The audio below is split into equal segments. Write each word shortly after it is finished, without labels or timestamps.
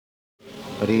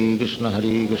Hare Krishna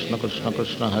Krishna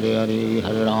Krishna Hare Hare,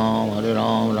 Hare Ram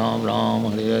Ram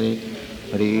Ram Hare Hare.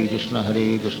 Hare Krishna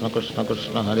Krishna Krishna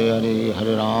Hare Hare,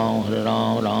 Hare Ram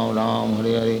Ram Ram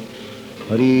Hare Hare.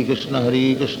 Hare Krishna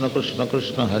Krishna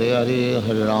Krishna Hare Hare,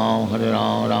 Hare Ram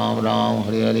Ram Ram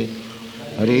Hare Hare.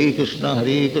 Hare Krishna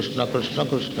Krishna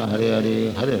Krishna Hare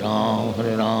Hare, Hare Ram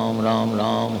Ram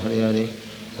Ram Hare Hare.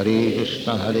 Hare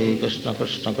Krishna Krishna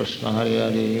Krishna Hare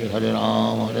Hare, Hare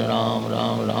Ram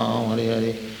Ram Ram Hare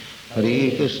Hare.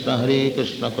 Hare Krishna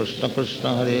Krishna Krishna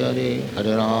Hare Hare,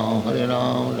 Hare Ram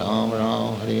Ram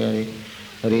Ram Hare Hare.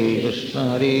 Hare Krishna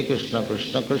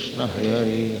Krishna Krishna Hare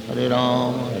Hare, Hare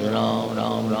Ram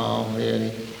Ram Ram Hare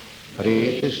Hare.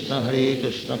 Hare Krishna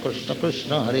Krishna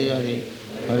Krishna Hare Hare,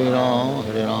 Hare Ram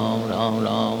Ram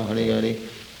Hare Hare.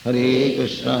 Hare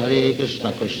Krishna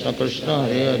Krishna Krishna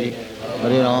Hare Hare,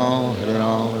 Hare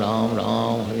Ram Ram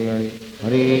Hare Hare.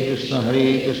 Hare Krishna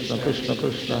Krishna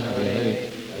Krishna Hare Hare,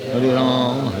 Hare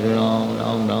Ram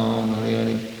Ram Hare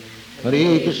Hare.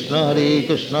 Hare Krishna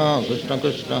Krishna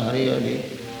Krishna Hare Hare, Hare Ram Ram Hare Hare. Hare Krishna Krishna Krishna Hare Hare,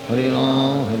 Hare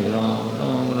Ram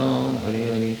Ram Hare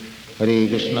Hare. Hare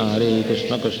Krishna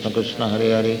Krishna Krishna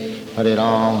Hare Hare, Hare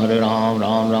Ram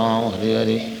Ram Hare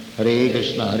Hare. Hare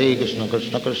Krishna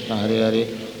Krishna Krishna Hare Hare,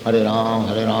 Hare Ram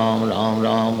Ram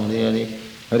Hare Hare.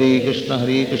 Hare Krishna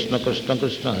Krishna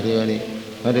Krishna Hare Hare,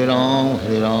 Hare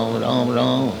Ram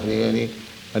Ram Hare Hare. Hare Krishna Krishna Krishna Hare Hare, Hare Ram Ram Hare Hare.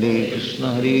 Hare Krishna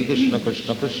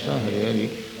Krishna Krishna Hare Hare,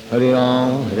 Hare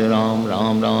Ram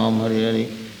Ram Hare Hare.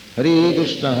 Hare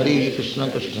Krishna Krishna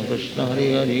Krishna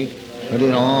Hare Hare, Hare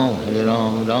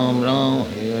Ram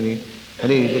Ram Hare Hare.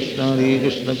 Hare Krishna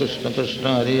Krishna Krishna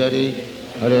Hare Hare,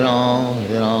 Hare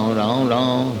Ram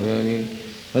Ram Hare Hare.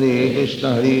 Hare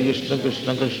Krishna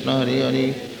Krishna Krishna Hare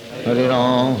Hare, Hare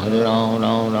Ram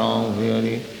Ram Hare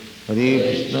Hare. Hare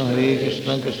Krishna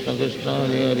Krishna Krishna Hare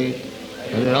Hare,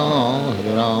 Hare Ram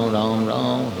Ram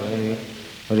Hare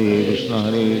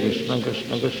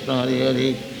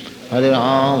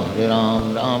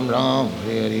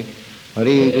Hare.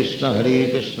 Hare Krishna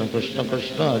Krishna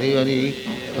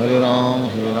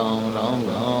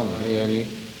Krishna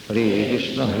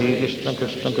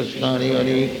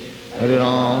Hare Hare, Hare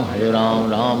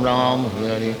Ram Ram Hare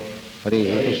Hare.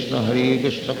 Hare Krishna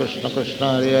Krishna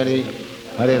Krishna Hare Hare,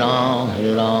 Hare Ram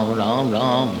Ram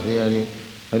Hare Hare.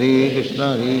 Hare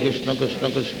Krishna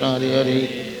Krishna Krishna Hare Hare,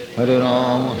 Hare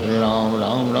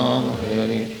Ram Hare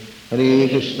Hare. Hare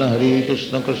Krishna Krishna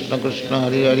Krishna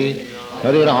Hare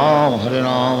Hare,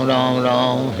 Hare Ram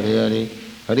Ram Hare Hare.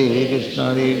 Hare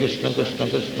Krishna Krishna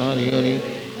Krishna Hare Hare,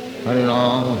 Hare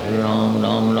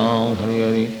Ram Ram Hare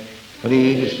Hare.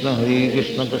 Hare Krishna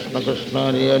Krishna Krishna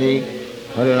Hare Hare,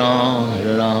 Hare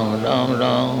Ram Hare Hare. Hare Krishna Krishna Krishna Hare Hare, Hare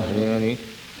Ram Hare Hare.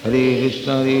 Hare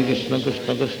Krishna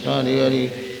Krishna Krishna Hare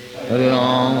Hare, Hare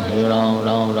Ram Hare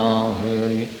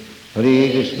Hare. Hare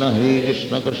Krishna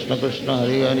Krishna Krishna Hare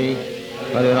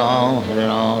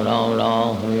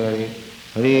Hare, Hare Ram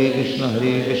Hare Hare. Hare Krishna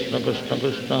Krishna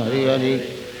Krishna Hare Hare,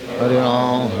 Hare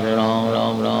Ram Hare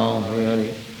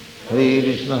Hare. Hare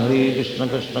Krishna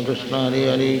Krishna Krishna Hare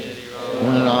Hare, Hare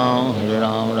Ram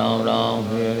Hare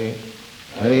Hare.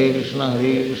 Hare Krishna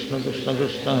Krishna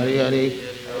Krishna Hare Hare,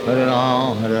 Hare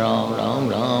Ram Hare Hare. Hare Krishna Krishna Krishna Hare Hare, Hare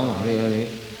Ram Hare Hare.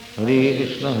 Hare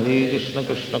Krishna Krishna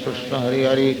Krishna Hare Hare,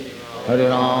 Hare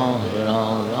Ram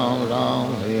Hare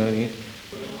Hare.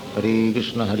 Hare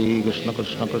Krishna Krishna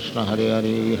Krishna Hare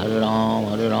Hare, Hare Ram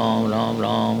Hare Hare.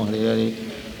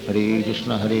 Hare Krishna Krishna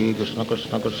Krishna Hare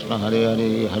Hare,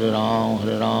 Hare Ram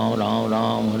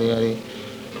Hare Hare.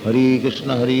 Hare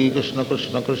Krishna Krishna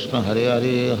Krishna Hare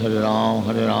Hare, Hare Ram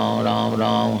Hare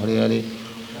Hare.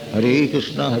 Hare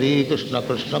Krishna Krishna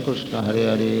Krishna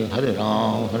Hare Hare, Hare Ram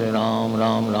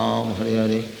Hare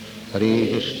Hare. Hare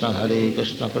Krishna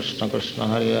Krishna Krishna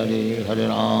Hare Hare, Hare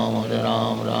Ram Hare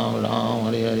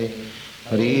Hare.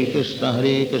 Hare Krishna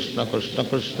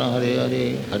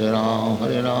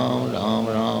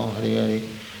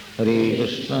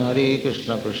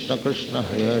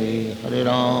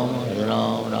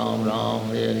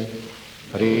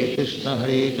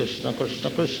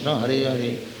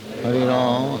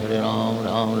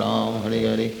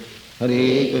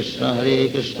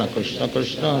Krishna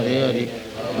Krishna Hare Hare,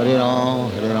 Hare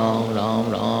Ram Hare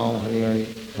Hare.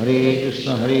 Hare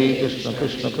Krishna Krishna Krishna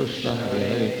Hare Hare,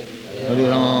 Hare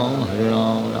Ram Hare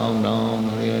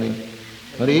Hare.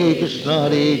 Hare Krishna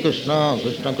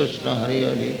Krishna Krishna Hare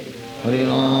Hare, Hare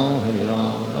Ram Hare Hare. Hare Krishna Krishna Krishna Hare Hare,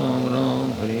 Hare Ram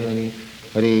Hare Hare.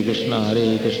 Hare Krishna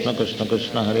Krishna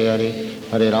Krishna Hare Hare,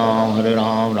 Hare Ram Hare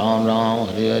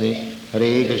Hare.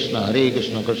 Hare Krishna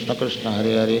Krishna Krishna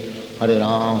Hare Hare, Hare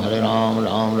Ram Hare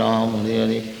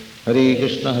Hare. Hare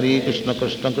Krishna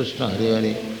Krishna Krishna Hare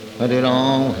Hare, Hare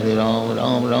Ram Hare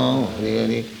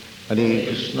Hare. Hare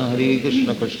Krishna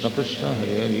Krishna Krishna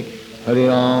Hare Hare, Hare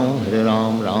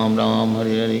Ram Ram Ram Hare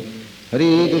Hare,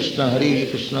 Hare Krishna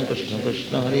Krishna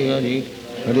Krishna Hare Hare,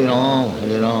 Hare Ram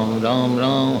Ram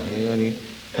Ram Hare Hare,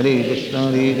 Hare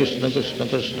Krishna Krishna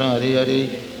Krishna Hare Hare,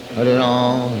 Hare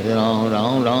Ram Ram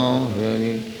Ram Hare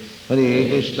Hare, Hare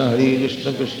Krishna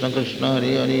Krishna Krishna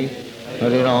Hare Hare,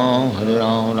 Hare Ram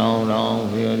Ram Ram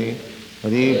Hare Hare,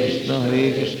 Hare Krishna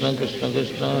Krishna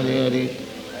Krishna Hare Hare,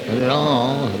 Hare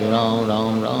Ram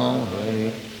Ram Ram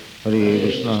Hare, Hare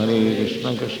Krishna Krishna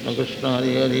Krishna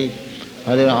Hare Hare,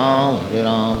 Hare Ram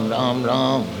Ram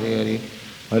Ram Hare Hare,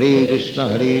 Hare Krishna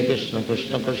Krishna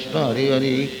Krishna Hare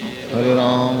Hare, Hare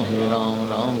Ram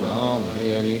Ram Ram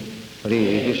Hare Hare,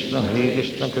 Hare Krishna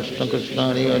Krishna Krishna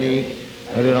Hare Hare,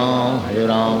 Hare Ram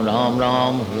Ram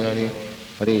Ram Hare Hare,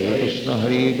 Hare Krishna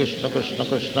Krishna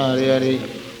Krishna Hare Hare,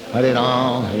 Hare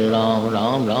Ram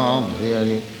Ram Ram Hare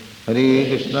Hare, Hare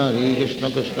Krishna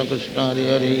Krishna Krishna Hare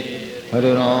Hare,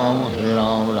 Hare Ram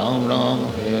Ram Ram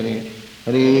Hare Hare,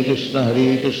 Hare Krishna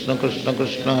Krishna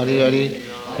Krishna Hare Hare,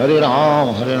 Hare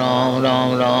Ram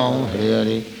Ram Hare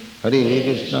Hare, Hare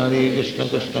Krishna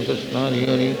Krishna Krishna Hare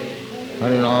Hare,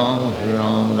 Hare Ram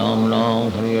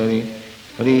Ram Hare Hare,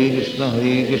 Hare Krishna Krishna Krishna Hare Hare,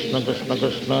 Hare Ram Ram Hare Hare, Hare Krishna Krishna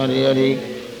Krishna Hare Hare,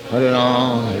 Hare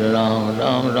Ram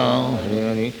Ram Hare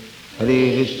Hare,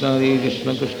 Hare Krishna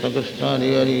Krishna Krishna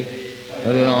Hare Hare,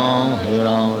 Hare Ram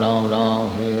Ram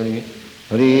Hare Hare,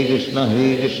 Hare Krishna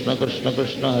Krishna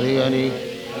Krishna Hare Hare,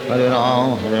 Hare Ram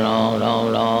Ram Hare Hare,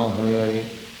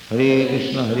 Hare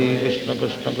Krishna Krishna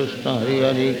Krishna Hare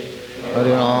Hare, Hare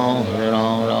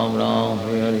Ram Ram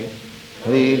Hare Hare,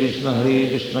 Hare Krishna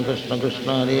Krishna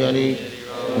Krishna Hare Hare,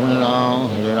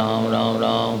 Hare Ram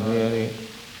Ram Hare Hare,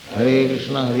 Hare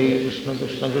Krishna Krishna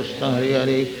Krishna Hare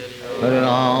Hare, Hare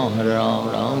Ram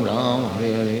Ram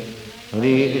Hare Hare,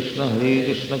 Hare Krishna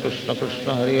Krishna Krishna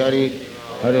Hare Hare,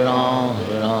 Hare Ram Ram Hare Hare, Hare Krishna Krishna Krishna Hare Hare, Hare Ram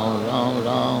Ram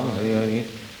Hare Hare,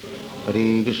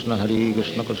 Hare Krishna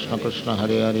Krishna Krishna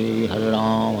Hare Hare, Hare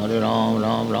Ram Ram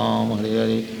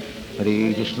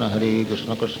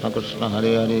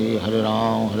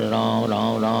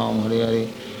Hare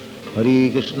Hare, Hare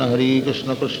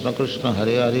Krishna Krishna Krishna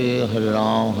Hare Hare, Hare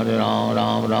Ram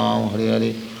Ram Hare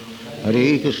Hare,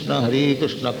 Hare Krishna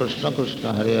Krishna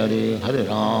Krishna Hare Hare,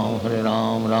 Hare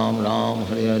Ram Ram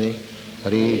Hare Hare,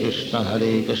 Hare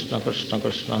Krishna Krishna Krishna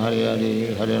Hare Hare,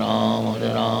 Hare Ram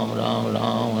Ram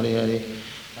Hare Hare,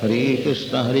 Hare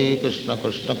Krishna Krishna Krishna Hare Hare, Hare Ram Ram Hare Hare, Hare Krishna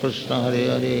Krishna Krishna Hare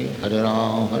Hare, Hare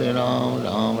Ram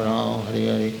Ram Hare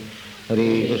Hare,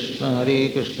 Hare Krishna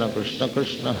Krishna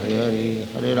Krishna Hare Hare,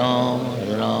 Hare Ram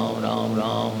Ram Hare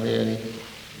Hare,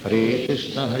 Hare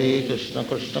Krishna Krishna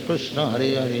Krishna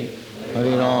Hare Hare,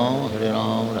 Hare Ram Ram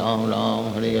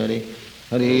Hare Hare,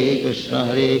 Hare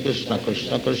Krishna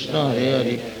Krishna Krishna Hare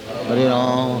Hare,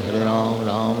 Hare Ram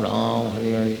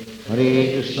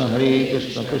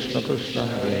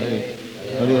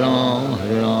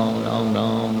Ram Hare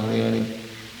Hare,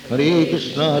 Hare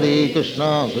Krishna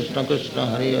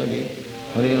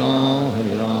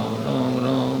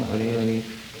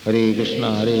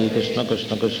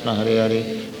Krishna Krishna Hare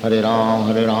Hare,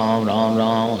 Hare Ram Ram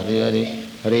Hare Hare,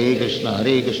 Hare Krishna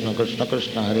Krishna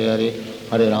Krishna Hare Hare,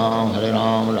 Hare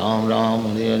Ram Ram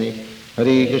Hare Hare, Hare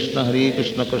Krishna Krishna Krishna Hare Hare, Hare Ram Ram Hare Hare, Hare Krishna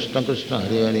Krishna Krishna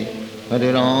Hare Hare,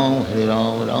 Hare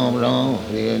Ram Ram Hare Hare, Hare Krishna Krishna Krishna Hare Hare, Hare Ram Ram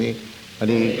Hare Hare,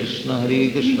 Hare Krishna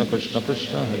Krishna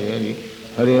Krishna Hare Hare,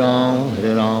 Hare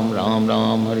Ram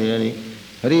Ram Hare Hare,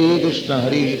 Hare Krishna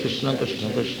Krishna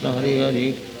Krishna Hare Hare,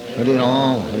 Hare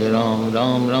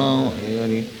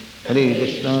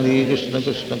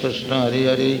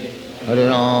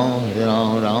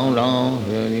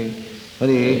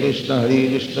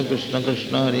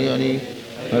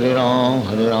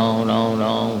Ram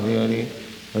Ram Hare Hare,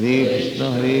 Hare Krishna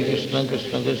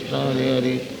Krishna Krishna Hare Hare,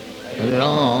 Hare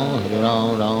Ram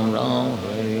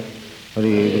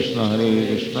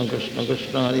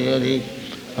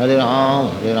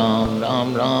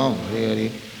Ram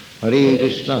Hare,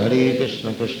 Hare Krishna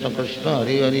Krishna Krishna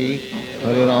Hare Hare,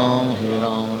 Hare Ram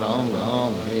Ram Hare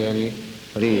Hare,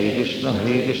 Hare Krishna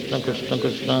Krishna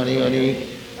Krishna Hare Hare,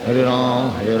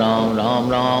 Hare Ram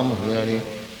Ram Hare Hare,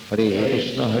 Hare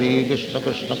Krishna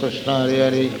Krishna Krishna Hare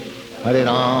Hare, Hare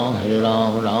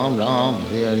Ram Ram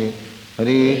Hare Hare,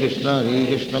 Hare Krishna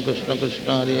Krishna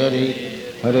Krishna Hare Hare,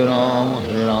 Hare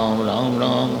Ram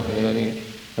Ram Hare Hare,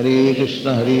 Hare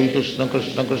Krishna Krishna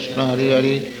Krishna Hare Hare, Hare Ram Ram Hare Hare, Hare Krishna Krishna Krishna Hare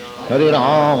Hare, Hare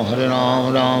Ram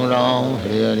Ram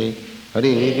Hare Hare,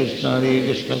 Hare Krishna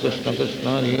Krishna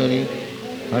Krishna Hare Hare,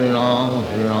 Hare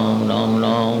Ram Ram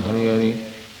Hare Hare,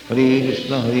 Hare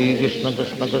Krishna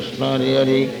Krishna Krishna Hare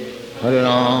Hare, Hare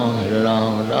Ram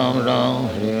Ram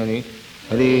Hare Hare,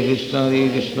 Hare Krishna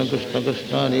Krishna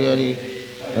Krishna Hare Hare,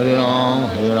 Hare Ram,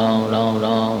 Ram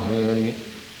Ram, Hare Hare.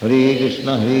 Hare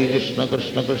Krishna, Krishna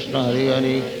Krishna, Hare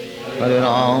Hare. Hare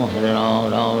Ram, Ram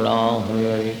Ram,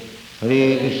 Hare Hare.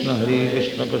 Hare Krishna,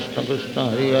 Krishna Krishna,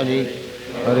 Hare Hare.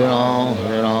 Hare Ram,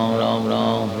 Ram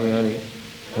Ram, Hare Hare.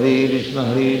 Hare Krishna,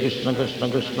 Krishna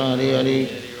Krishna, Hare Hare.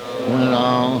 Hare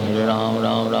Ram,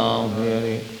 Ram Ram, Hare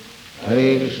Hare.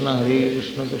 Hare Krishna,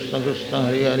 Krishna Krishna,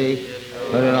 Hare Hare.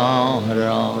 Hare Ram,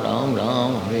 Ram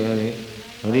Ram, Hare Hare.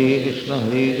 Hare Krishna,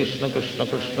 Krishna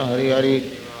Krishna, Hare Hare.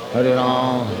 Hare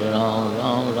Ram,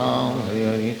 Ram Ram, Hare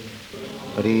Hare.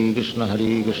 Hare Krishna,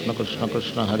 Krishna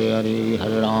Krishna, Hare Hare.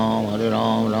 Hare Ram,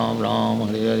 Ram Ram,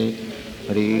 Hare Hare.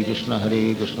 Hare Krishna,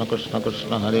 Krishna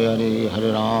Krishna, Hare Hare.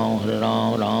 Hare Ram, Ram Ram, Hare Hare. Hare Krishna, Krishna Krishna, Hare Hare.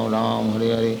 Hare Ram, Ram Ram,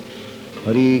 Hare Hare.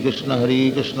 Hare Krishna,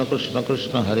 Krishna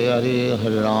Krishna, Hare Hare.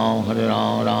 Hare Ram, Ram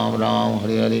Ram,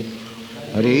 Hare Hare.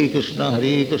 Hare Krishna,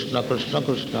 Krishna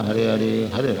Krishna, Hare Hare.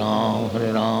 Hare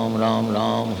Ram, Ram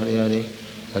Ram, Hare Hare.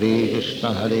 Hare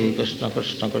Krishna,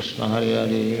 Krishna Krishna, Hare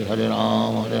Hare. Hare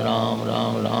Ram, Ram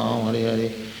Ram, Hare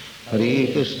Hare.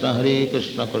 Hare Krishna,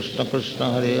 Krishna Krishna,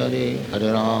 Hare Hare. Hare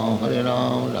Ram,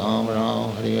 Ram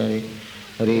Ram, Hare Hare.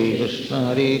 Hare Krishna,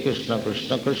 Krishna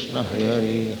Krishna, Hare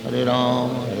Hare. Hare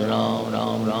Ram,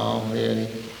 Ram Ram, Hare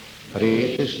Hare.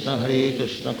 Hare Krishna,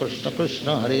 Krishna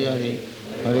Krishna, Hare Hare.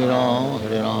 Hare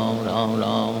Ram, Ram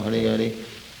Ram, Hare Hare.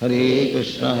 Hare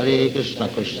Krishna,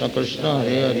 Krishna Krishna,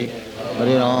 Hare Hare.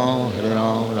 Hare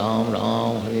Ram, Ram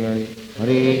Ram, Hare Hare.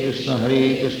 Hare Krishna,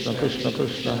 Krishna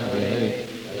Krishna, Hare Hare.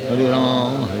 Hare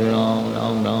Ram,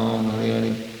 Ram Ram, Hare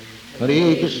Hare.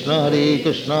 Hare Krishna,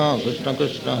 Krishna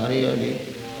Krishna, Hare Hare.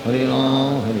 Hare Ram, Ram Ram, Hare Hare.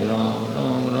 Hare Krishna, Krishna Krishna, Hare Hare. Hare Ram,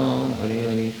 Ram Ram, Hare Hare.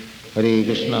 Hare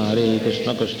Krishna,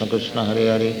 Krishna Krishna, Hare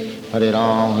Hare. Hare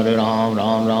Ram,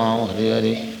 Ram Ram, Hare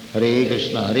Hare.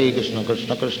 Hare Krishna,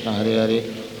 Krishna Krishna, Hare Hare.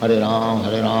 Hare Ram,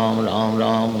 Ram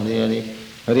Ram, Hare Hare.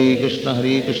 Hare Krishna,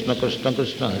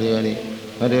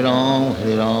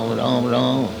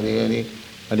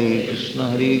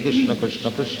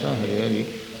 Krishna Krishna, Hare Hare.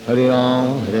 Hare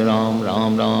Ram,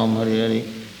 Ram Ram, Hare Hare.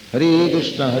 Hare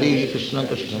Krishna, Krishna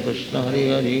Krishna,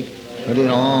 Hare Hare. Hare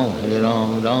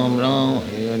Ram, Ram Ram,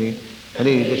 Hare Hare.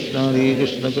 Hare Krishna,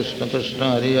 Krishna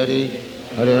Krishna, Hare Hare.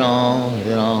 Hare Ram,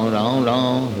 Ram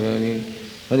Ram, Hare Hare.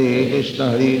 Hare Krishna,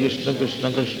 Krishna Krishna,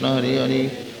 Hare Hare.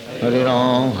 Hare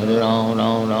Ram, Ram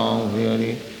Ram, Hare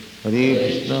Hare. Hare Krishna,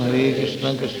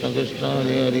 Krishna Krishna,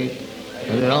 Hare Hare.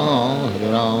 Hare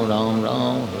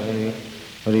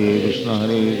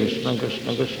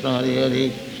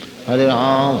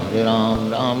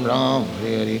Ram, Ram Ram,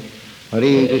 Hare Hare.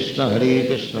 Hare Krishna,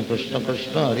 Krishna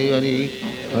Krishna, Hare Hare.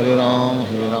 Hare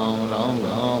Ram, Ram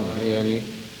Ram, Hare Hare.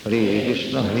 Hare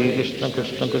Krishna, Krishna Krishna, Hare Hare. Hare Ram, Ram Ram, Hare Hare. Hare Krishna,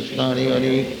 Krishna Krishna, Hare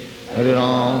Hare.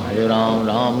 Hare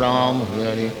Ram, Ram Ram, Hare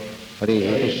Hare.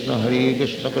 Hare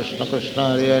Krishna, Krishna Krishna,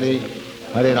 Hare Hare.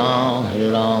 Hare Ram, Ram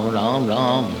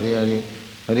Ram, Hare Hare.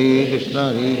 Hare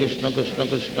Krishna, Krishna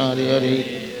Krishna, Hare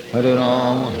Hare. Hare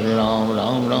Ram,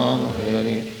 Ram Ram, Hare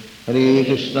Hare. Hare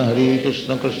Krishna,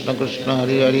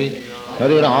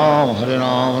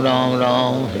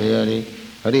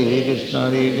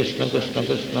 Krishna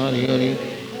Krishna, Hare Hare.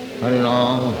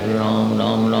 Hare Ram,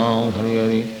 Ram Ram, Hare Hare. Hare Krishna, Krishna Krishna, Hare Hare. Hare Ram, Ram Ram, Hare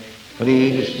Hare. Hare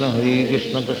Krishna,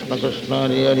 Krishna Krishna,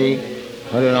 Hare Hare.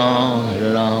 Hare Ram,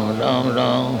 Ram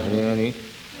Ram, Hare Hare.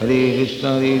 Hare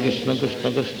Krishna, Krishna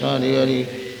Krishna, Hare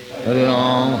Hare.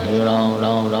 Hare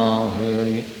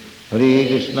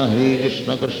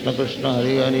Ram,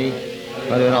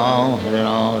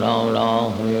 Ram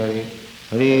Ram, Hare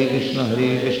Hare.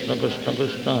 Hare Krishna, Krishna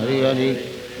Krishna, Hare Hare.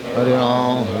 Hare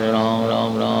Ram,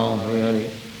 Ram Ram, Hare Hare.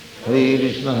 Hare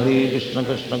Krishna,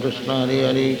 Krishna Krishna, Hare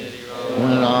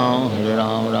Hare. Hare Ram,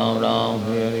 Ram Ram,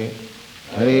 Hare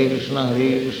Hare. Hare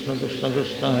Krishna, Krishna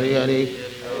Krishna, Hare Hare.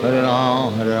 Hare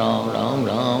Ram, Ram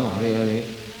Ram, Hare Hare.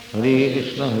 Hare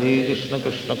Krishna,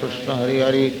 Krishna Krishna, Hare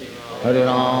Hare.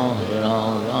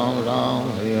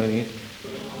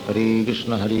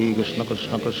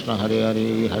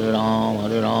 Hare Ram,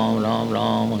 Ram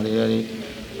Ram, Hare Hare.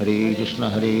 Hare Krishna,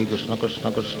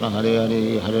 Krishna Krishna, Hare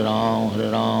Hare. Hare Ram,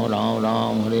 Ram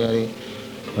Ram, Hare Hare.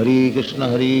 Hare Krishna,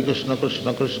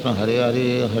 Krishna Krishna, Hare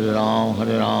Hare. Hare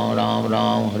Ram,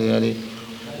 Ram Hare Hare.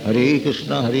 Hare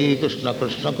Krishna, Krishna Krishna, Hare Hare. Hare Ram, Ram Hare Hare. Hare Krishna,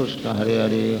 Krishna Krishna, Hare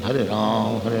Hare. Hare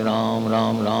Ram,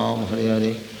 Ram Hare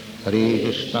Hare. Hare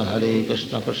Krishna,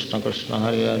 Krishna Krishna,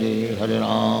 Hare Hare. Hare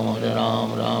Ram,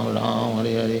 Ram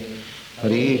Hare Hare.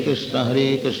 Hare Krishna,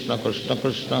 Krishna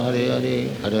Krishna, Hare Hare.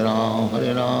 Hare Ram,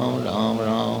 Ram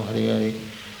Hare Hare.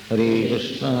 Hare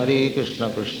Krishna,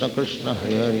 Krishna Krishna,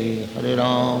 Hare Hare. Hare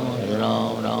Ram,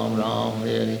 Ram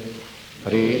Hare Hare.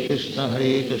 Hare Krishna,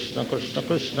 Krishna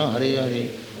Krishna, Hare Hare.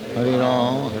 Hare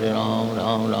Ram,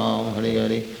 Ram Hare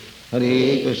Hare.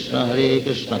 Hare Krishna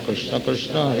Krishna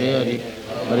Krishna Hare Hare,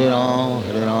 Hare Ram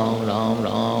Ram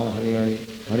Ram Hare Hare,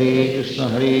 Hare Krishna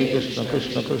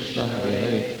Krishna Krishna Hare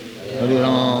Hare, Hare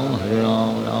Ram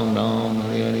Ram Ram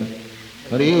Hare Hare,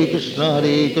 Hare Krishna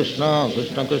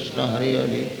Krishna Krishna Hare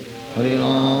Hare, Hare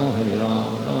Ram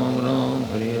Ram Ram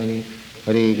Hare Hare,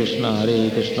 Hare Krishna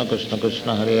Krishna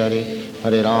Krishna Hare Hare,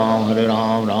 Hare Ram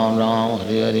Ram Ram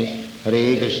Hare Hare,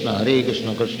 Hare Krishna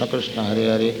Krishna Krishna Hare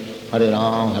Hare, Hare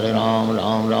Ram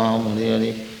Ram Ram Hare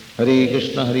Hare, Hare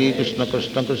Krishna Krishna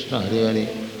Krishna Hare Hare,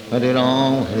 Hare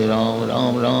Ram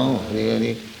Ram Ram Hare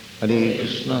Hare, Hare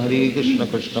Krishna Krishna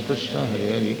Krishna Hare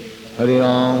Hare, Hare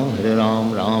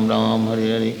Ram Ram Hare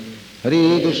Hare,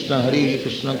 Hare Krishna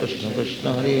Krishna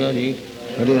Krishna Hare Hare,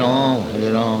 Hare Ram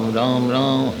Ram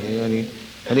Hare Hare,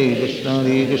 Hare Krishna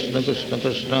Krishna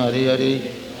Krishna Hare Hare,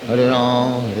 Hare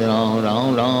Ram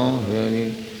Ram Hare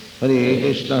Hare, Hare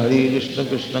Krishna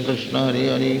Krishna Krishna Hare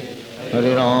Hare,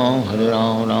 Hare Ram Ram Hare Hare,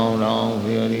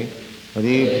 Hare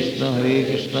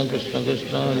Krishna Krishna Krishna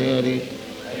Hare Hare,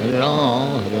 Hare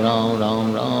Ram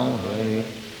Ram Hare Hare,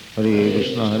 Hare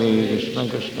Krishna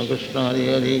Krishna Krishna Hare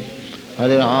Hare, Hare Ram Ram Hare Hare, Hare Krishna Krishna Krishna Hare Hare,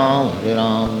 Hare Ram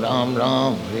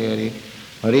Ram Hare Hare,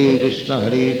 Hare Krishna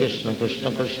Krishna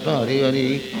Krishna Hare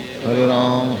Hare, Hare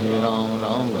Ram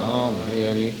Ram Hare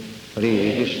Hare,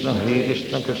 Hare Krishna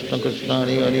Krishna Krishna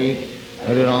Hare Hare,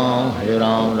 Hare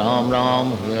Ram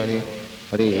Ram Hare Hare,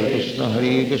 Hare Krishna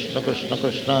Krishna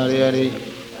Krishna Hare Hare,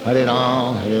 Hare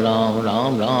Ram Hare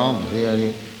Hare, Hare Krishna Krishna Krishna Hare Hare, Hare Ram Hare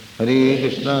Hare, Hare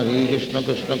Krishna Krishna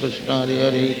Krishna Hare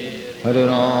Hare, Hare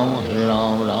Ram Hare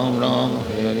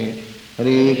Hare,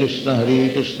 Hare Krishna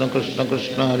Krishna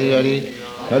Krishna Hare Hare,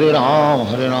 Hare Ram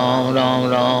Hare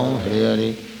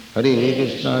Hare, Hare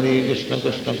Krishna Krishna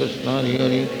Krishna Hare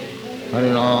Hare,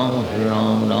 Hare Ram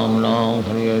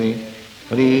Hare Hare,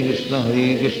 Hare Krishna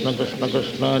Krishna Krishna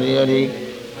Hare Hare,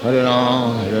 Hare Ram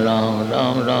Hare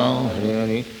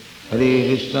Hare, Hare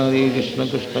Krishna Krishna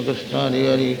Krishna Hare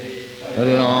Hare,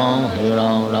 Hare Ram Hare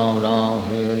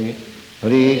Hare,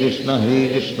 Hare Krishna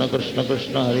Krishna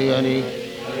Krishna Hare Hare,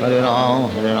 Hare Ram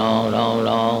Hare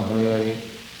Hare,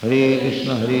 Hare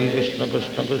Krishna Krishna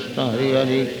Krishna Hare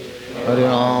Hare,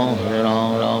 Hare Ram Hare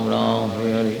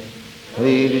Hare,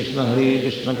 Hare Krishna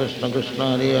Krishna Krishna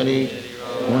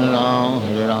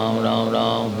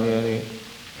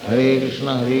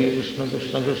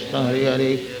Hare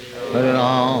Hare, Hare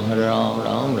Ram Hare Hare, Hare Krishna Krishna Krishna Hare Hare, Hare Ram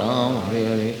Ram Hare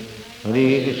Hare,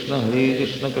 Hare Krishna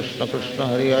Krishna Krishna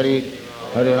Hare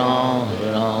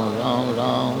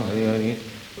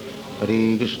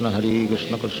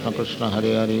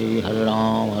Hare, Hare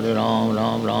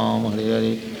Ram Ram Hare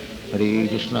Hare, Hare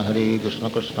Krishna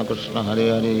Krishna Krishna Hare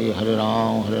Hare, Hare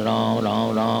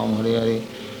Ram Ram Hare Hare,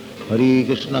 Hare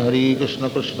Krishna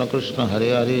Krishna Krishna Hare Hare, Hare Ram Ram Hare Hare, Hare Krishna Krishna Krishna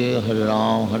Hare Hare, Hare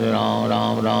Ram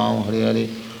Ram Hare Hare,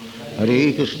 Hare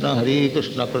Krishna Krishna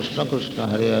Krishna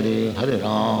Hare Hare, Hare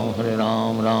Ram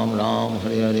Ram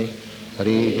Hare Hare,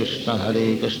 Hare Krishna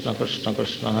Krishna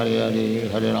Krishna Hare Hare,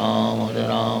 Hare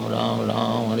Ram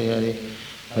Ram Hare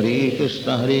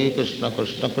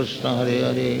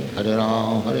Hare,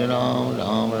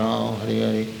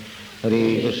 Hare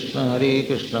Krishna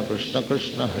Krishna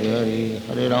Krishna Hare Hare,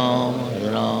 Hare Ram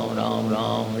Ram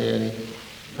Hare Hare,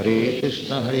 Hare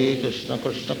Krishna Krishna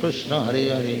Krishna Hare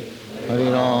Hare, Hare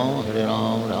Ram Ram Hare Hare, Hare Krishna Krishna Krishna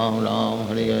Hare Hare, Hare Ram Ram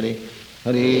Hare Hare,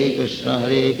 Hare Krishna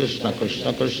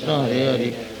Krishna Krishna Hare Hare,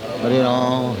 Hare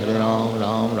Ram Hare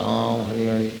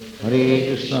Hare,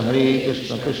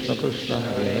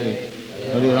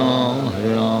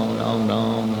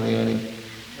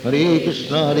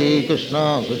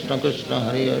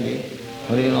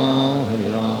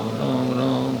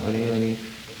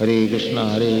 Hare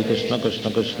Krishna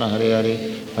Krishna Krishna Hare Hare,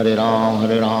 Hare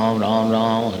Ram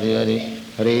Ram Hare Hare,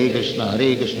 Hare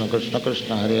Krishna Krishna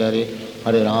Krishna Hare Hare,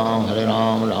 Hare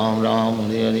Ram Ram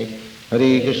Hare Hare,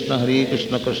 Hare Krishna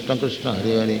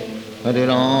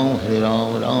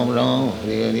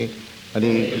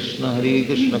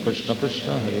Krishna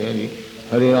Krishna Hare Hare,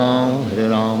 Hare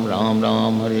Ram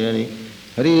Ram Hare Hare,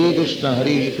 Hare Krishna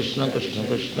Krishna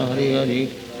Krishna Hare Hare,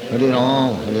 Hare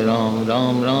Ram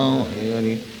Ram Hare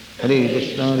Hare, Hare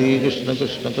Krishna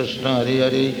Krishna Krishna Hare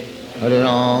Hare, Hare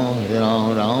Ram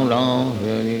Ram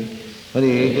Hare Hare, Hare Krishna Krishna Krishna Hare Hare, Hare Ram Ram Hare Hare,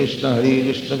 Hare Krishna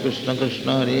Krishna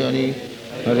Krishna Hare Hare,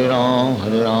 Hare Ram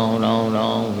Hare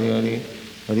Hare,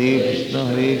 Hare Krishna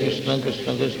Krishna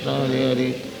Krishna Hare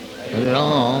Hare, Hare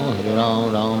Ram Hare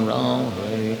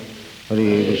Hare,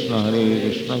 Hare Krishna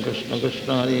Krishna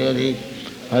Krishna Hare Hare,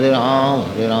 Hare Ram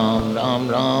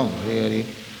Hare Hare,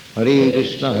 Hare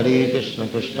Krishna Krishna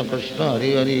Krishna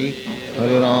Hare Hare,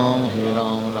 Hare Ram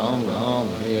Ram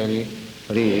Hare Hare,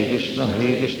 Hare Krishna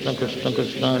Krishna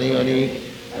Krishna Hare Hare,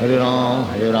 Hare Ram,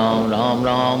 Ram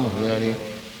Ram, Hare Hare,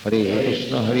 Hare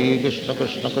Krishna,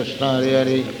 Krishna Krishna, Hare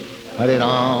Hare, Hare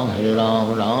Ram,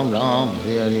 Ram Ram,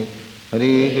 Hare Hare,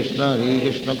 Hare Krishna,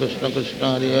 Krishna Krishna,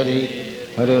 Hare Hare,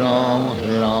 Hare Ram,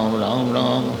 Ram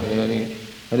Ram, Hare Hare,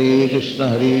 Hare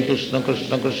Krishna, Krishna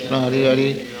Krishna, Hare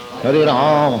Hare, Hare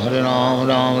Ram,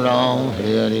 Ram Ram,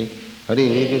 Hare Hare,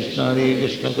 Hare Krishna,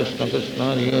 Krishna Krishna,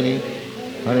 Hare Hare,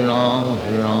 Hare Ram,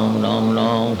 Ram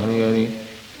Ram, Hare Hare,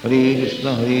 Hare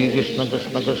Krishna, Krishna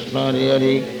Krishna, Hare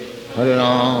Hare, Hare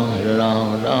Ram,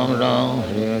 Ram,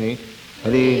 Hare Hare,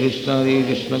 Hare Krishna,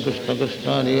 Krishna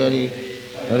Krishna, Hare Hare,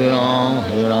 Hare Ram,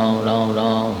 Ram,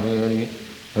 Hare Hare,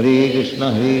 Hare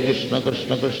Krishna, Krishna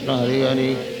Krishna, Hare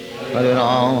Hare, Hare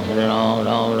Ram,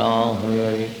 Ram, Hare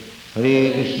Hare,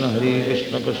 Hare Krishna,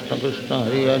 Krishna Krishna,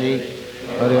 Hare Hare,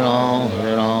 Hare Ram,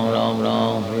 Ram,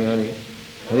 Hare Hare,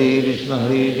 Hare Krishna,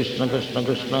 Krishna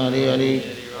Krishna, Hare Hare,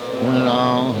 Hare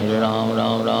Ram,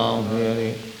 Ram, Hare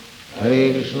Hare,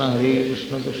 Hare Krishna,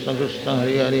 Krishna Krishna,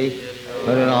 Hare Hare,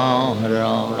 Hare Ram,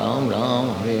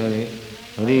 Ram, Hare Hare,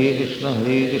 Hare Krishna,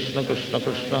 Krishna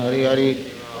Krishna, Hare Hare,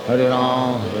 Hare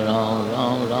Ram,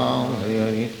 Ram, Hare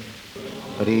Hare,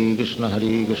 Hare Krishna,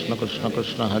 Krishna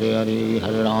Krishna, Hare Hare,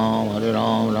 Hare Ram,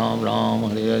 Ram,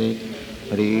 Hare Hare,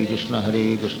 Hare Krishna,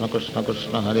 Krishna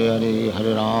Krishna, Hare Hare,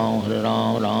 Hare Ram,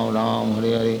 Ram, Hare Hare, Hare Krishna, Krishna Krishna, Hare Hare, Hare Ram, Hare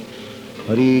Hare,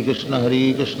 Hare Krishna,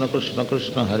 Krishna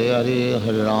Krishna, Hare Hare,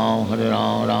 Hare Ram,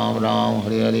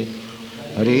 Hare Hare,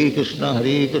 Hare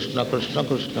Krishna, Krishna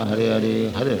Krishna, Hare Hare,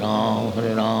 Hare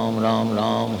Ram,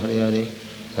 Hare Hare,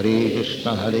 Hare Krishna,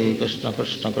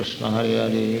 Krishna Krishna, Hare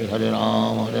Hare, Hare Ram, Hare Hare, Hare Krishna, Krishna Krishna, Hare Hare, Hare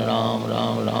Ram,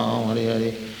 Ram, Hare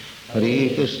Hare,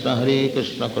 Hare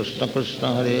Krishna, Krishna Krishna,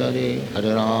 Hare Hare,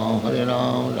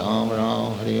 Hare Ram,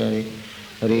 Ram, Hare Hare, Hare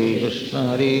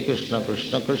Krishna,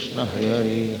 Krishna Krishna, Hare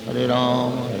Hare, Hare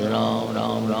Ram,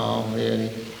 Ram, Hare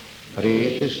Hare,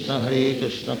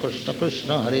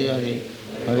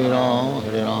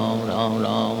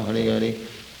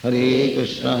 Hare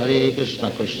Krishna,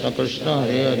 Krishna Krishna,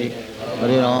 Hare Hare,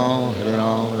 Hare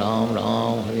Ram, Ram, Hare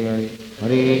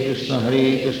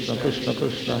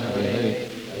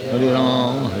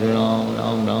Hare,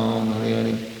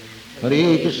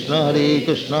 Hare Krishna,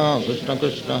 Krishna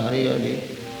Krishna, Hare Hare,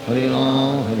 Hare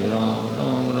Ram, Hare Hare, Hare Krishna, Krishna Krishna, Hare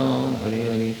Hare, Hare Ram, Hare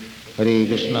Hare, Hare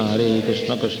Krishna,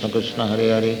 Krishna Krishna,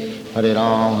 Hare Hare, Hare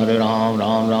Ram,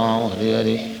 Ram, Hare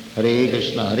Hare, Hare Krishna,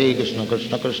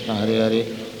 Krishna Krishna, Hare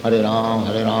Hare,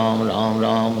 Hare Ram,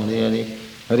 Ram, Hare Hare,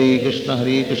 Hare Krishna,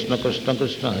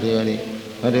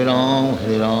 Krishna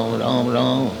Krishna, Hare Hare, Hare Ram, Ram,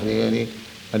 Hare Hare,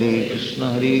 Hare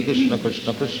Krishna, Krishna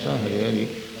Krishna, Hare Hare,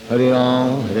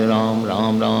 Hare Ram,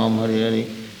 Ram, Hare Hare,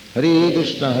 Hare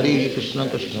Krishna,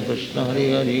 Krishna Krishna, Hare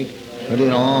Hare,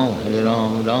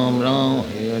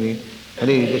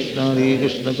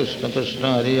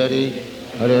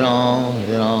 Hare Ram,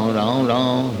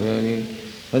 Hare Hare,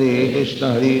 Hare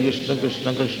Krishna,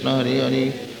 Krishna Krishna, Hare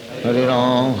Hare, Hare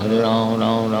Ram, Hare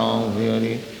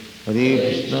Hare, Hare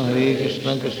Krishna, Krishna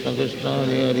Krishna, Hare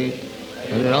Hare,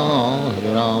 Hare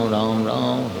Ram,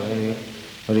 Hare Hare,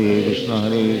 Hare Krishna,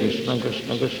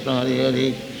 Krishna Krishna, Hare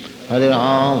Hare, Hare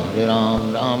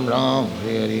Ram,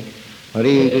 Hare Hare,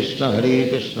 Hare Krishna,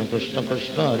 Krishna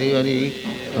Krishna, Hare Hare,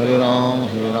 Hare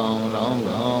Ram,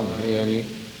 Hare Hare,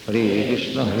 Hare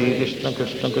Krishna,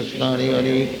 Krishna Krishna, Hare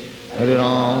Hare,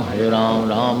 Hare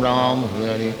Ram, Hare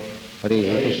Hare, Hare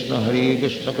Krishna,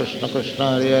 Krishna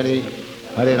Krishna, Hare Hare,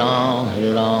 Hare Ram, Hare Hare,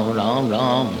 Hare Krishna, Krishna Krishna, Hare Hare, Hare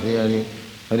Ram, Hare Hare,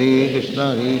 Hare Krishna,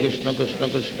 Krishna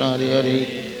Krishna, Hare Hare,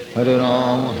 Hare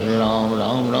Ram, Hare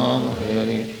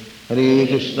Hare,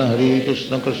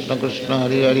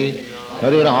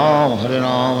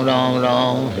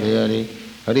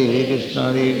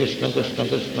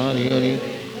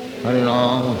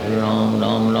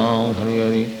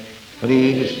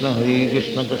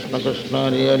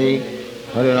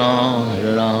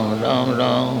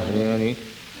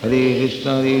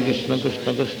 Hare Krishna,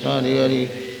 Krishna Krishna,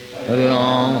 Hare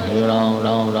Hare,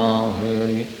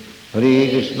 Hare Ram, Hare Hare,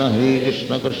 Hare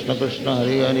Krishna, Krishna Krishna,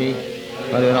 Hare Hare,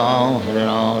 Hare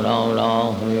Ram,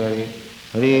 Hare Hare,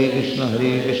 Hare Krishna,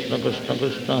 Krishna Krishna, Hare Hare, Hare Ram, Hare Hare, Hare Krishna, Krishna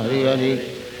Krishna, Hare Hare,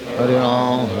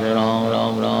 Hare Ram,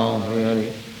 Hare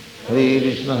Hare, Hare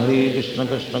Krishna,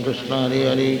 Krishna Krishna, Hare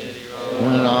Hare,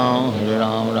 Hare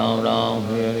Ram,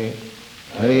 Hare Hare,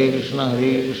 Hare Krishna,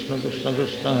 Krishna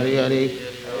Krishna, Hare Hare,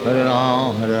 Hare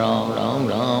Ram, Hare Hare, Hare Krishna, Krishna Krishna, Hare Hare, Hare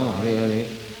Ram, Hare Hare,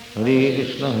 Hare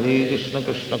Krishna, Krishna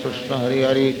Krishna, Hare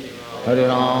Hare, Hare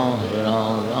Ram,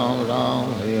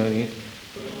 Hare Hare,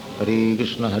 Hare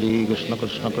Krishna, Krishna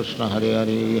Krishna, Hare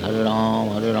Hare, Hare Ram,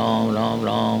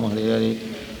 Hare Hare,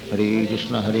 Hare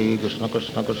Krishna,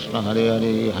 Krishna Krishna, Hare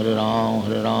Hare, Hare Ram,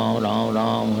 Hare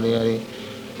Hare,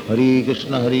 Hare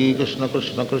Krishna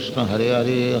Krishna Krishna Hare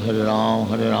Hare, Hare Ram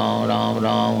Ram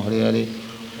Ram Hare Hare.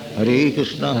 Hare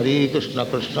Krishna Krishna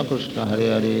Krishna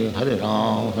Hare Hare, Hare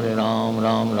Ram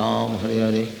Ram Ram Hare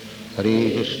Hare.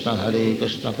 Hare Krishna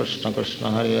Krishna Krishna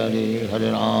Hare Hare,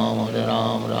 Hare Ram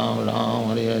Ram Ram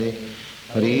Hare Hare.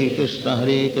 Hare Krishna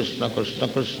Krishna Krishna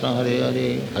Hare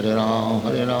Hare, Hare Ram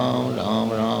Ram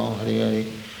Ram Hare Hare.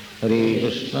 Hare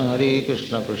Krishna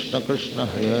Krishna Krishna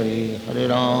Hare Hare, Hare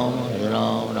Ram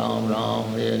Ram Ram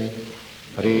Hare Hare.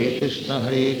 Hare Krishna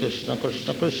Krishna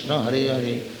Krishna Hare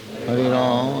Hare, Hare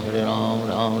Ram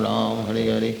Ram Hare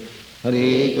Hare.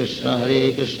 Hare Krishna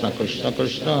Krishna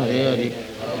Krishna Hare Hare,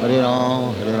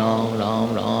 Hare Ram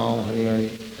Ram Hare Hare.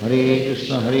 Hare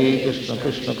Krishna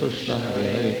Krishna Krishna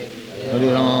Hare Hare,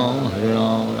 Hare Ram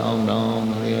Ram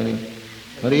Hare Hare.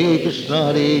 Hare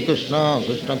Krishna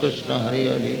Krishna Krishna Hare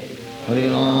Hare, Hare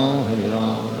Ram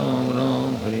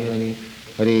Ram Hare Hare.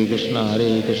 Hare Krishna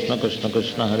Krishna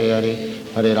Krishna Hare Hare,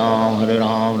 Hare Ram Ram Hare Hare. Hare Krishna Krishna Krishna Hare Hare,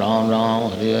 Hare Ram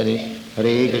Ram Hare Hare.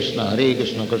 Hare Krishna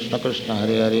Krishna Krishna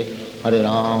Hare Hare, Hare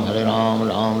Ram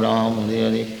Ram Hare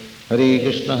Hare. Hare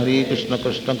Krishna Krishna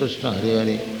Krishna Hare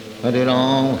Hare, Hare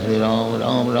Ram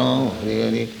Ram Hare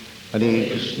Hare. Hare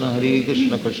Krishna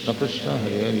Krishna Krishna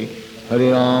Hare Hare, Hare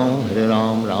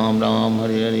Ram Ram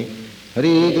Hare Hare.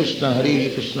 Hare Krishna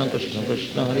Krishna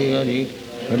Krishna Hare Hare,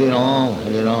 Hare Ram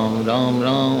Ram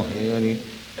Hare Hare.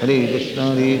 Hare Krishna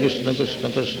Krishna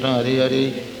Krishna Hare Hare, Hare Ram Ram Hare Hare. Hare Krishna Krishna Krishna Hare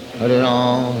Hare, Hare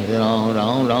Ram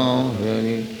Ram Hare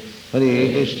Hare.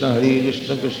 Hare Krishna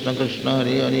Krishna Krishna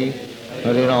Hare Hare,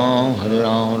 Hare Ram Ram Hare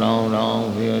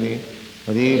Hare.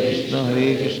 Hare Krishna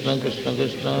Krishna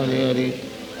Krishna Hare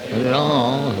Hare, Hare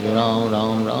Ram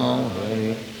Ram Hare Hare.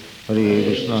 Hare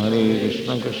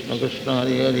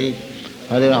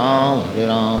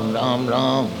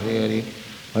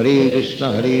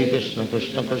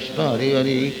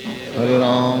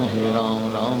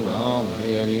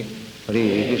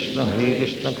Krishna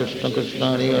Krishna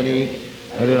Krishna Hare Hare,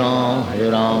 Hare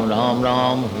Ram Ram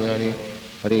Hare Hare.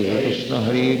 Hare Krishna Krishna Krishna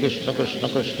Hare Hare, Hare Ram Ram Hare Hare. Hare Krishna Krishna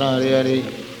Krishna Hare Hare,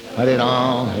 Hare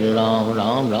Ram Hare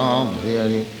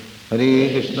Hare. Hare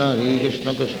Krishna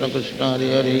Krishna Krishna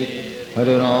Hare Hare,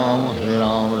 Hare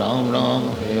Ram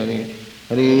Ram Hare Hare.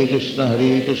 Hare Krishna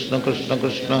Krishna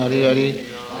Krishna Hare Hare,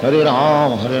 Hare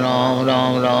Ram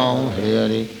Ram Hare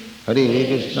Hare. Hare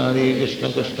Krishna Krishna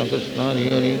Krishna Hare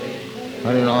Hare, Hare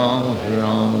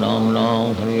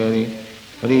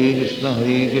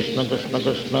Ram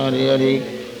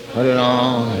Hare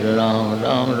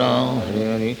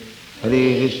Hare.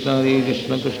 Hare Krishna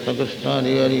Krishna Krishna Hare Hare, Hare Ram Hare Hare. Hare Krishna Krishna Krishna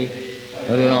Hare Hare,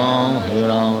 Hare Ram Hare Hare.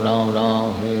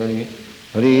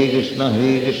 Hare Krishna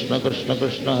Krishna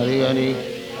Krishna Hare Hare,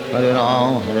 Hare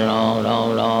Ram Hare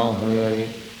Hare.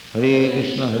 Hare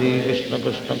Krishna Krishna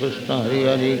Krishna Hare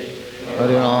Hare,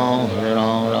 Hare Ram Hare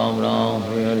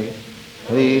Hare.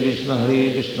 Hare Krishna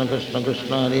Krishna Krishna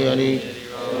Hare Hare,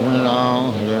 Hare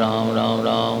Ram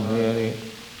Hare Hare.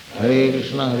 Hare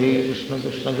Krishna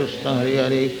Krishna Krishna Hare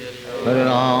Hare, Hare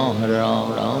Ram Hare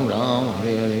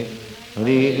Hare.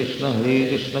 Hare Krishna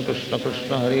Krishna Krishna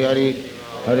Hare Hare,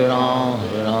 Hare Ram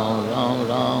Hare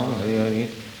Hare.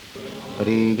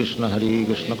 Hare Krishna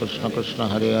Krishna Krishna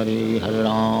Hare Hare, Hare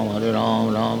Ram Hare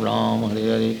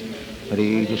Hare.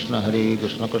 Hare Krishna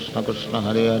Krishna Krishna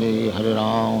Hare Hare,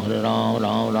 Hare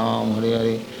Ram Hare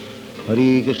Hare.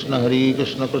 Hare Krishna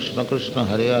Krishna Krishna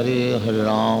Hare Hare, Hare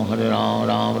Ram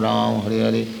Hare Hare. Hare Krishna Krishna Krishna Hare Hare, Hare Ram Hare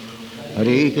Hare.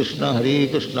 Hare Krishna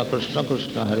Krishna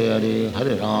Krishna Hare Hare,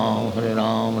 Hare Ram Hare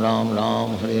Hare.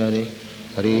 Hare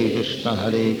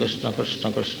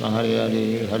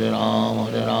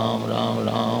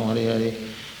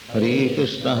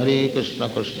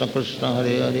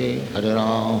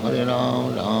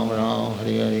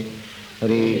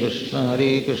Krishna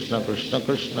Krishna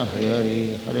Krishna Hare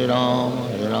Hare,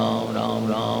 Hare Ram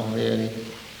Hare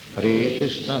Hare.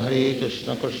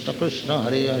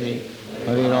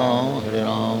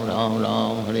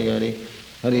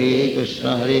 Hare Krishna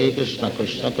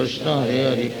Krishna Krishna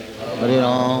Hare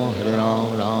Hare, Hare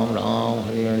Ram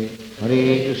Hare Hare.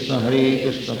 Hare Krishna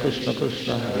Krishna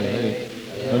Krishna Hare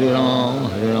Hare, Hare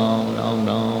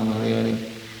Ram Hare Hare.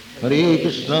 Hare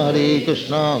Krishna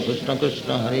Krishna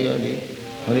Krishna Hare Hare,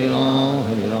 Hare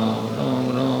Ram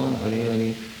Hare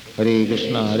Hare. Hare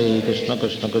Krishna Krishna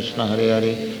Krishna Hare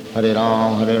Hare, Hare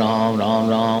Ram Hare Hare. Hare Krishna Krishna Krishna Hare Hare, Hare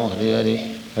Ram Hare Hare.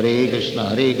 Hare Krishna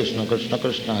Krishna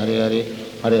Krishna Hare Hare,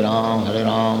 Hare Ram Hare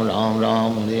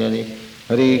Hare.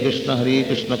 Hare Krishna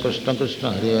Krishna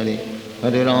Krishna Hare Hare,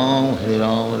 Hare Ram Hare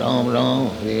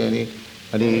Hare.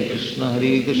 Hare Krishna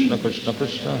Krishna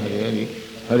Krishna Hare Hare,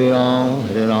 Hare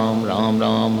Ram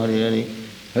Hare Hare.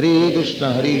 Hare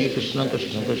Krishna Krishna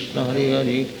Krishna Hare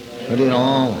Hare, Hare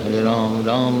Ram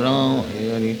Ram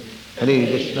Hare Hare, Hare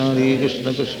Krishna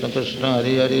Krishna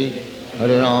Hare Hare,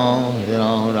 Hare Ram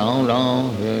Ram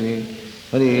Hare Hare,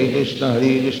 Hare Krishna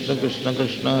Krishna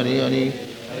Krishna Hare Hare,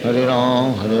 Hare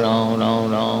Ram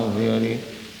Ram Hare Hare,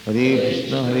 Hare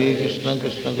Krishna Krishna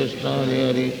Krishna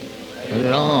Hare Hare, Hare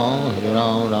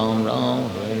Ram Ram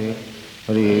Hare Hare,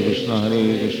 Hare Krishna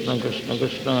Krishna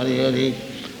Krishna Hare Hare,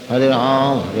 Hare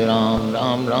Ram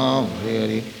Ram Hare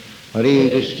Hare, Hare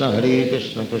Krishna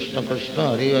Krishna Krishna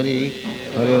Hare Hare,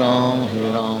 Hare Ram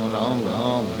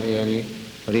Ram Hare Hare,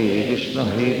 Hare Krishna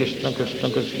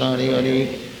Krishna Krishna Hare Hare,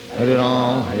 Hare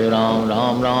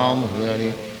Ram Ram Hare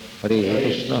Hare, Hare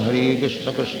Krishna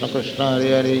Krishna Krishna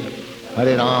Hare Hare,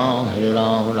 Hare Ram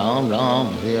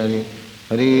Hare Hare,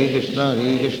 Hare Krishna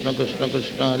Krishna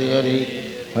Krishna Hare Hare,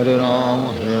 Hare Ram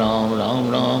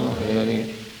Hare Hare,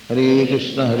 Hare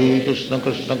Krishna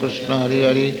Krishna Krishna Hare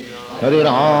Hare, Hare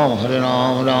Ram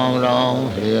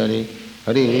Hare Hare,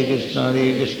 Hare Krishna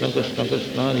Krishna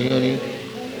Krishna Hare Hare,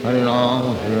 Hare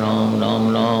Ram Hare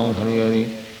Hare,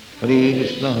 Hare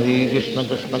Krishna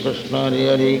Krishna Krishna Hare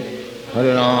Hare,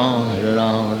 Hare Ram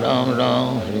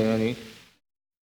Hare Hare.